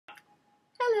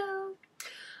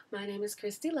My name is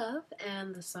Christi Luv,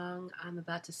 and the song I'm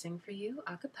about to sing for you,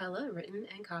 a cappella, written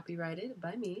and copyrighted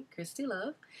by me, Christi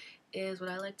Luv, is what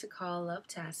I like to call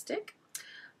Luvtastic.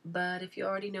 But if you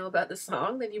already know about the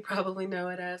song, then you probably know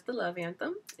it as the Love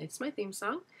Anthem. It's my theme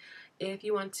song. If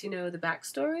you want to know the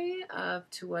backstory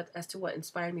as to what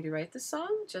inspired me to write this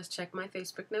song, just check my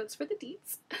Facebook notes for the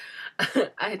deets.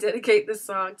 I dedicate this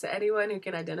song to anyone who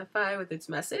can identify with its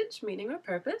message, meaning, or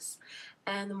purpose.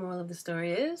 And the moral of the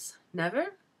story is, never,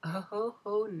 oh ho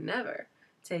ho, never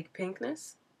take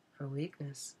pinkness for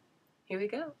weakness. Here we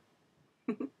go.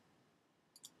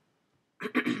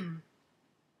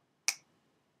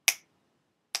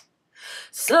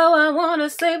 So I wanna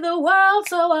save the world,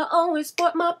 so I always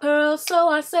sport my pearls. So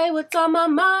I say what's on my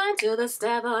mind, to the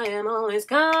staff I am always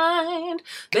kind.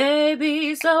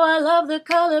 Baby, so I love the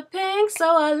color pink,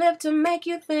 so I live to make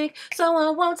you think. So I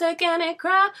won't take any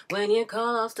crap, when you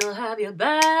call I'll still have your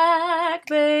back.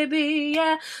 Baby,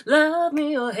 yeah, love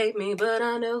me or hate me, but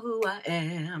I know who I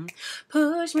am.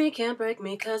 Push me, can't break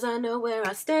me, cause I know where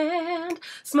I stand.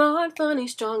 Smart, funny,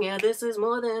 strong, yeah, this is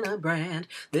more than a brand.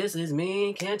 This is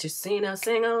me, can't you see now?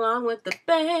 Sing along with the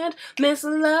band. Miss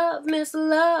Love, Miss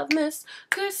Love, Miss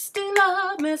Christi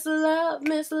Luv, Miss Love,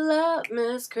 Miss Love,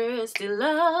 Miss Christi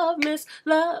Luv, Miss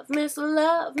Love, Miss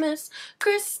Love, Miss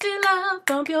Christi Luv.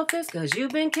 Bump your fist, cause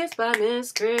you've been kissed by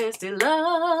Miss Christi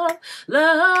Luv.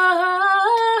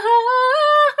 Love.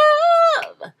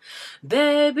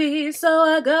 Baby, so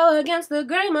I go against the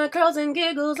grain. My curls and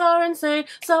giggles are insane.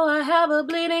 So I have a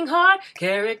bleeding heart.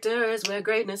 Character is where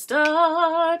greatness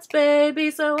starts, baby.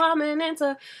 So I'm an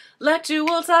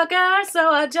intellectual talker.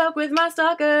 So I joke with my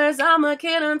stalkers. I'm a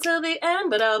kid until the end,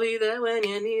 but I'll be there when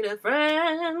you need a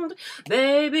friend.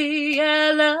 Baby,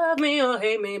 yeah, love me or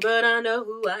hate me, but I know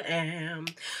who I am.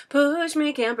 Push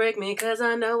me, can't break me, cause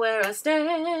I know where I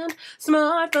stand.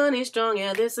 Smart, funny, strong,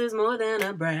 yeah, this is more than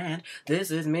a brand. This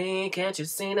is me, can't you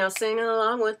see now? Sing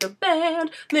along with the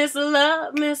band. Miss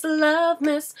Love, Miss Love,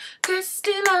 Miss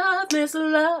Christi Luv, Miss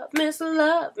Love, Miss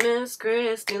Love, Miss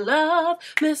Christi Luv,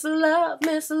 Miss Love,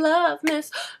 Miss Love, Miss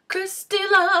Christi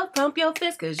Luv. Pump your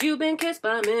fist, cause you've been kissed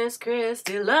by Miss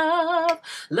Christi Luv.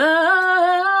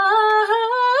 Love,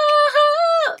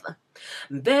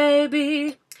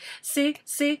 baby. See,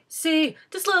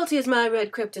 disloyalty is my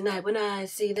red kryptonite. When I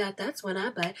see that, that's when I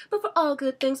bite. But for all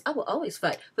good things, I will always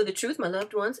fight. For the truth, my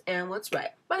loved ones, and what's right.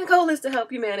 My goal is to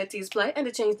help humanity's plight and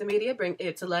to change the media, bring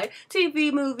it to light.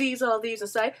 TV, movies, all these in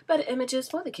sight. Better images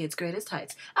for the kids' greatest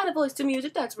heights. Add a voice to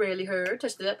music that's rarely heard.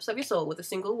 Touch the depths of your soul with a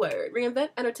single word. Reinvent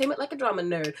entertainment like a drama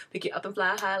nerd. Pick you up and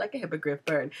fly high like a hippogriff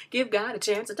bird. Give God a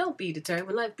chance, so don't be deterred.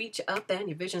 When life beats you up and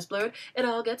your vision's blurred, it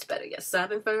all gets better. Yes,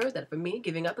 I've inferred that for me,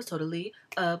 giving up is totally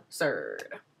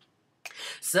absurd.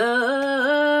 So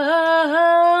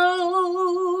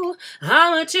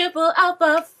I'm a triple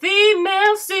alpha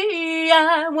female. See,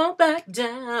 I won't back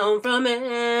down from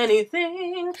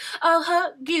anything. I'll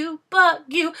hug you, bug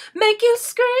you, make you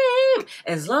scream.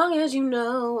 As long as you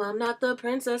know I'm not the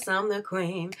princess, I'm the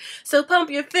queen. So pump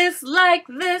your fists like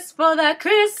this for that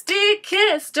Christi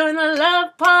kiss. Join the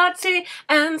love party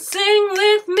and sing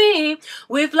with me.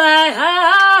 We fly high,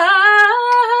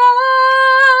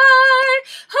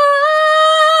 high, high.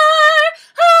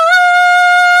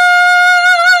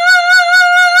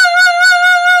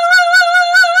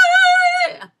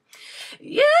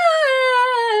 Yeah,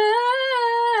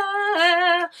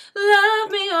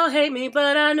 love me or hate me,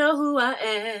 but I know who I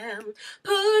am.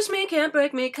 Push me, can't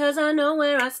break me, cause I know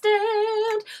where I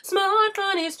stand. Smart,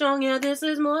 funny, strong, yeah, this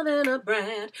is more than a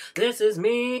brand. This is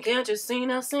me, can't you see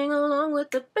now? Sing along with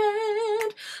the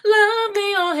band. Love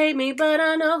me or hate me, but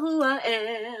I know who I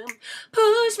am.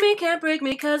 Push me, can't break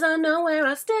me, cause I know where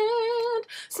I stand.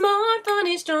 Smart,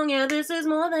 funny, strong, yeah, this is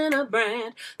more than a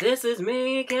brand. This is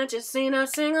me, can't you see now?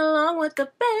 Sing along with the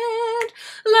band.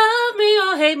 Love me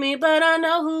or hate me, but I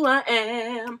know who I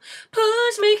am.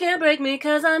 Push me, can't break me,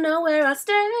 cause I know where I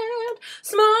stand.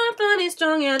 Smart, funny,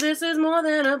 strong, yeah, this is more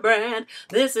than a brand.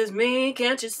 This is me,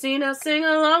 can't you see now? Sing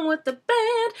along with the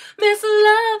band. Miss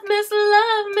Love, Miss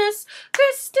Love, Miss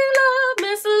Christi Luv,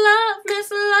 Miss Love,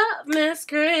 Miss Love, Miss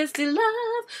Christi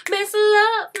Luv, Miss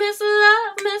Love, Miss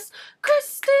Love, Miss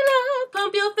Christi Luv.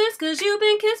 Pump your fist, cause you've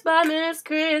been kissed by Miss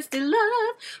Christi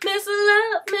Luv. Miss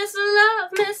Love, Miss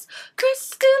Love, Miss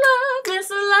Christi Luv, Miss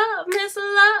Love, Miss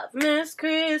Love, Miss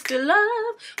Christi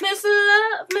Luv, Miss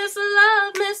Love, Miss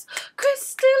Love, Miss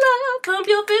Christi Luv. Pump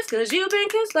your fist, cause you've been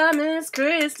kissed by Miss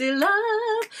Christi Luv.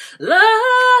 Love.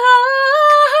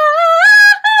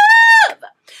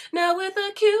 Now with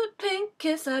a cute pink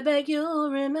kiss, I beg you'll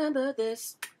remember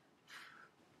this.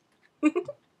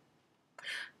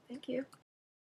 Thank you.